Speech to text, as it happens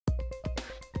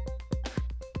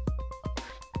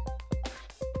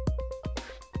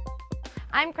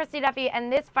I'm Christy Duffy, and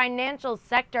this financial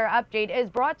sector update is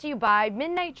brought to you by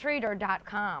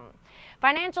MidnightTrader.com.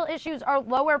 Financial issues are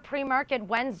lower pre-market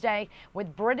Wednesday,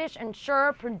 with British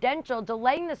insurer Prudential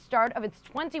delaying the start of its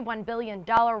 $21 billion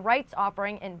rights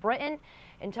offering in Britain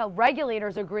until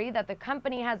regulators agree that the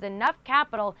company has enough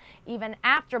capital even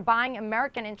after buying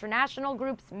American International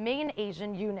Group's main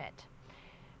Asian unit.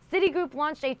 Citigroup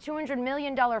launched a $200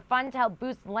 million fund to help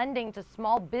boost lending to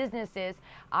small businesses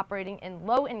operating in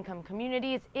low-income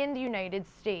communities in the United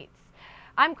States.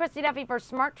 I'm Christy Duffy for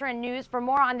Smart Trend News. For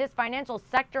more on this financial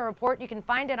sector report, you can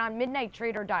find it on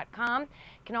MidnightTrader.com. You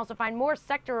can also find more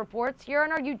sector reports here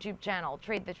on our YouTube channel,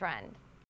 Trade the Trend.